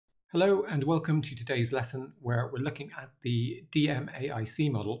Hello and welcome to today's lesson where we're looking at the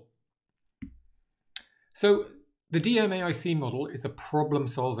DMAIC model. So the DMAIC model is a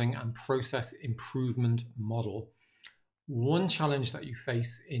problem-solving and process improvement model. One challenge that you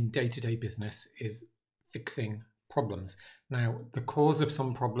face in day-to-day business is fixing problems. Now, the cause of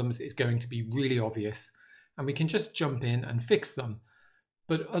some problems is going to be really obvious and we can just jump in and fix them.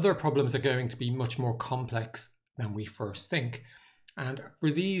 But other problems are going to be much more complex than we first think. And for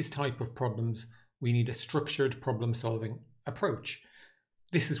these type of problems, we need a structured problem-solving approach.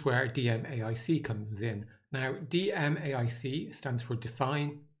 This is where DMAIC comes in. Now, DMAIC stands for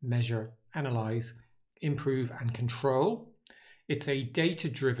Define, Measure, Analyze, Improve and Control. It's a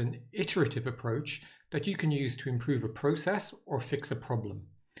data-driven, iterative approach that you can use to improve a process or fix a problem.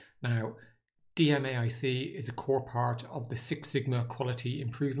 Now, DMAIC is a core part of the Six Sigma quality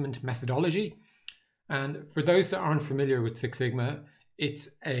improvement methodology. And for those that aren't familiar with Six Sigma, it's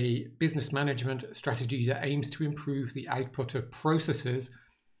a business management strategy that aims to improve the output of processes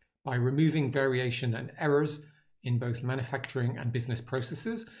by removing variation and errors in both manufacturing and business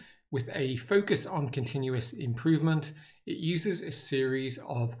processes. With a focus on continuous improvement, it uses a series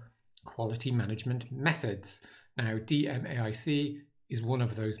of quality management methods. Now, DMAIC is one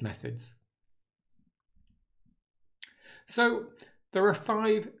of those methods. So, there are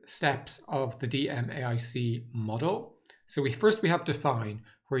 5 steps of the DMAIC model. So first we have define,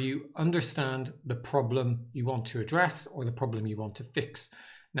 where you understand the problem you want to address or the problem you want to fix.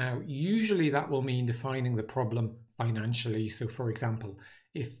 Now, usually that will mean defining the problem financially. So for example,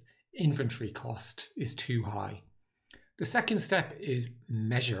 if inventory cost is too high. The second step is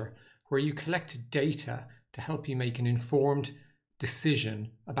measure, where you collect data to help you make an informed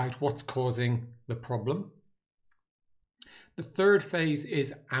decision about what's causing the problem. The third phase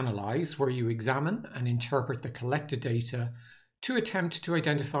is analyze, where you examine and interpret the collected data to attempt to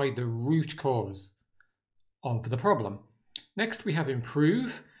identify the root cause of the problem. Next, we have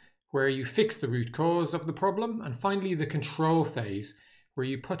improve, where you fix the root cause of the problem. And finally, the control phase, where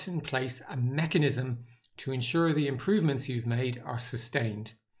you put in place a mechanism to ensure the improvements you've made are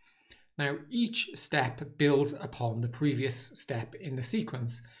sustained. Now, each step builds upon the previous step in the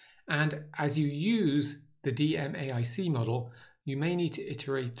sequence. And as you use the DMAIC model, you may need to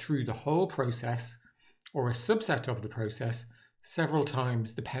iterate through the whole process or a subset of the process several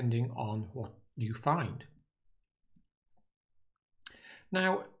times depending on what you find.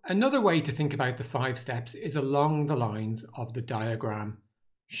 Now, another way to think about the 5 steps is along the lines of the diagram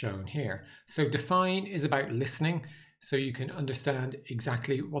shown here. So define is about listening, so you can understand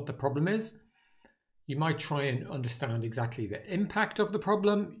exactly what the problem is. You might try and understand exactly the impact of the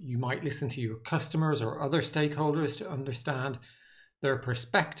problem. You might listen to your customers or other stakeholders to understand their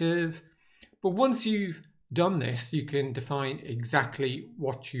perspective. But once you've done this, you can define exactly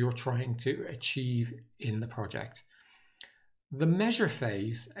what you're trying to achieve in the project. The measure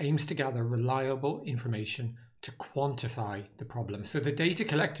phase aims to gather reliable information to quantify the problem. So the data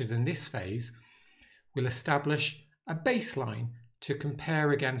collected in this phase will establish a baseline to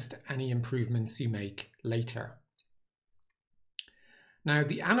compare against any improvements you make later. Now,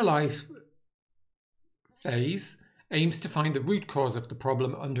 the analyze phase aims to find the root cause of the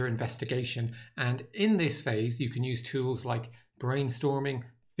problem under investigation. And in this phase, you can use tools like brainstorming,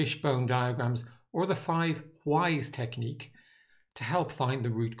 fishbone diagrams, or the 5 whys technique to help find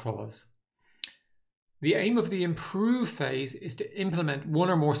the root cause. The aim of the improve phase is to implement one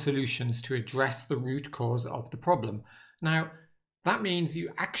or more solutions to address the root cause of the problem. Now, that means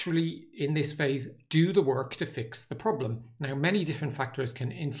you actually, in this phase, do the work to fix the problem. Now, many different factors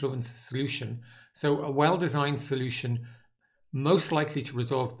can influence the solution. So a well-designed solution most likely to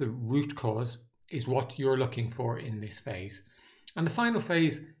resolve the root cause is what you're looking for in this phase. And the final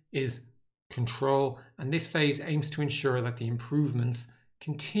phase is control. And this phase aims to ensure that the improvements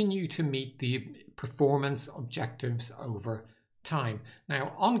continue to meet the performance objectives over time.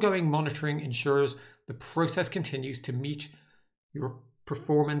 Now, ongoing monitoring ensures the process continues to meet your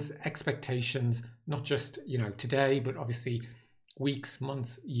performance expectations, not just today, but obviously weeks,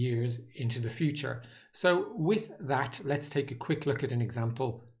 months, years into the future. So with that, let's take a quick look at an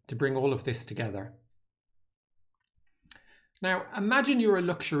example to bring all of this together. Now, imagine you're a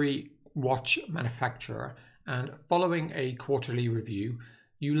luxury watch manufacturer, and following a quarterly review,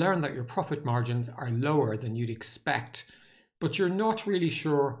 you learn that your profit margins are lower than you'd expect, but you're not really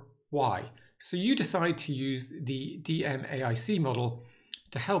sure why. So you decide to use the DMAIC model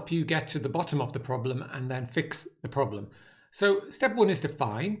to help you get to the bottom of the problem and then fix the problem. So step 1 is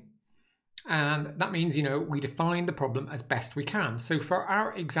define. And that means, we define the problem as best we can. So for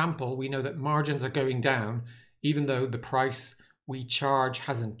our example, we know that margins are going down, even though the price we charge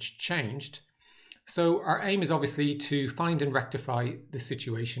hasn't changed. So our aim is obviously to find and rectify the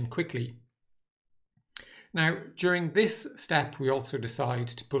situation quickly. Now, during this step, we also decide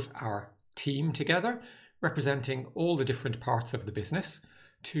to put our team together, representing all the different parts of the business,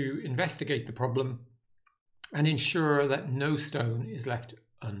 to investigate the problem and ensure that no stone is left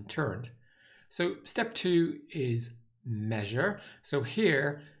unturned. So step 2 is measure. So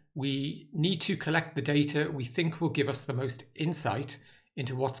here we need to collect the data we think will give us the most insight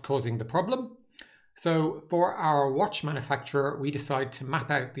into what's causing the problem. So for our watch manufacturer, we decide to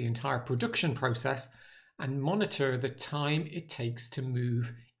map out the entire production process and monitor the time it takes to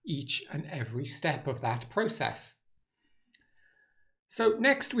move each and every step of that process. So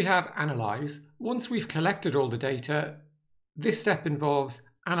next we have analyze. Once we've collected all the data, this step involves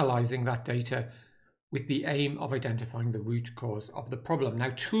analyzing that data with the aim of identifying the root cause of the problem.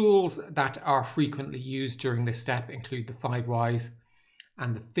 Now, tools that are frequently used during this step include the 5 whys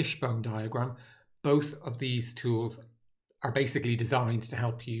and the fishbone diagram. Both of these tools are basically designed to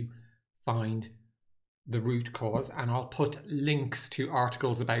help you find the root cause, and I'll put links to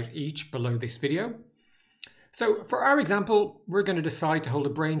articles about each below this video. So for our example, we're going to decide to hold a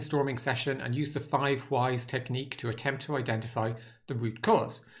brainstorming session and use the 5 whys technique to attempt to identify the root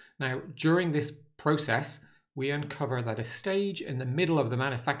cause. Now, during this process, we uncover that a stage in the middle of the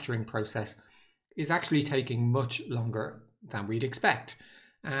manufacturing process is actually taking much longer than we'd expect.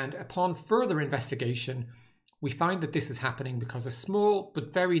 And upon further investigation, we find that this is happening because a small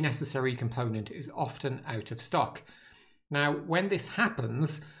but very necessary component is often out of stock. Now, when this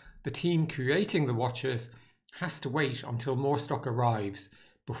happens, the team creating the watches has to wait until more stock arrives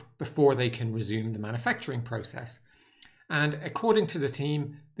before they can resume the manufacturing process. And according to the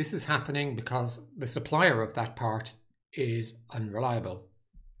team, this is happening because the supplier of that part is unreliable.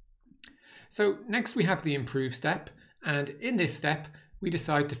 So next we have the improve step, and in this step we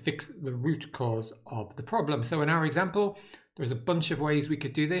decide to fix the root cause of the problem. So in our example, there's a bunch of ways we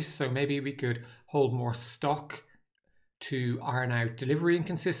could do this. So maybe we could hold more stock to iron out delivery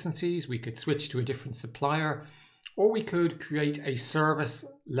inconsistencies, we could switch to a different supplier, or we could create a service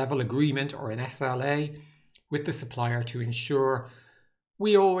level agreement or an SLA with the supplier to ensure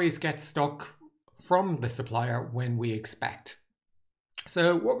we always get stock from the supplier when we expect.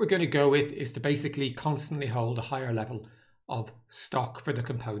 So what we're going to go with is to basically constantly hold a higher level of stock for the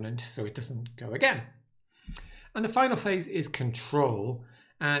component so it doesn't go again. And the final phase is control,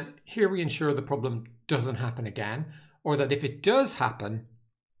 and here we ensure the problem doesn't happen again, or that if it does happen,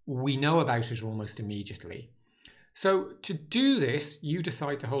 we know about it almost immediately. So to do this, you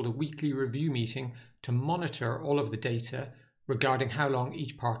decide to hold a weekly review meeting to monitor all of the data regarding how long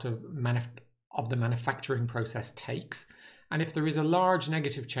each part of the manufacturing process takes. And if there is a large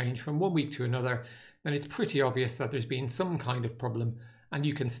negative change from one week to another, then it's pretty obvious that there's been some kind of problem and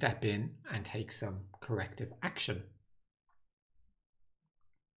you can step in and take some corrective action.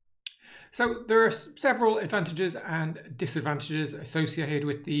 So there are several advantages and disadvantages associated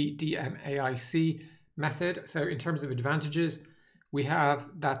with the DMAIC method. So in terms of advantages, we have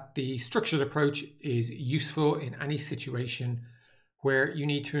that the structured approach is useful in any situation where you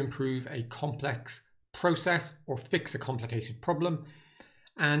need to improve a complex process or fix a complicated problem.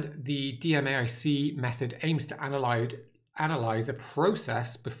 And the DMAIC method aims to analyze a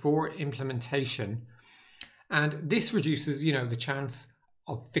process before implementation. And this reduces, the chance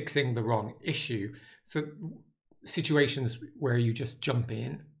of fixing the wrong issue. So situations where you just jump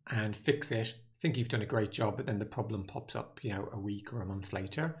in and fix it, think you've done a great job, but then the problem pops up, a week or a month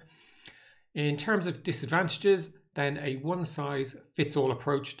later. In terms of disadvantages, then a one-size-fits-all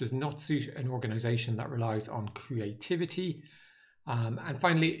approach does not suit an organization that relies on creativity. And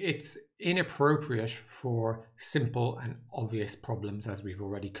finally, it's inappropriate for simple and obvious problems, as we've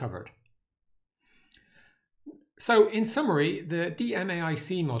already covered. So in summary, the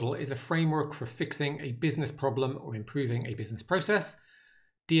DMAIC model is a framework for fixing a business problem or improving a business process.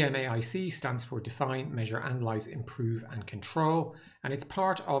 DMAIC stands for Define, Measure, Analyze, Improve, and Control, and it's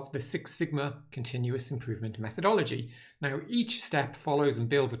part of the Six Sigma Continuous Improvement methodology. Now, each step follows and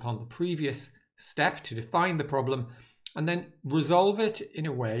builds upon the previous step to define the problem and then resolve it in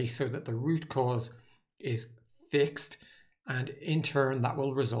a way so that the root cause is fixed, and in turn that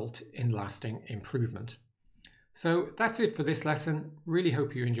will result in lasting improvement. So that's it for this lesson. Really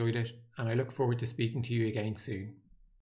hope you enjoyed it, and I look forward to speaking to you again soon.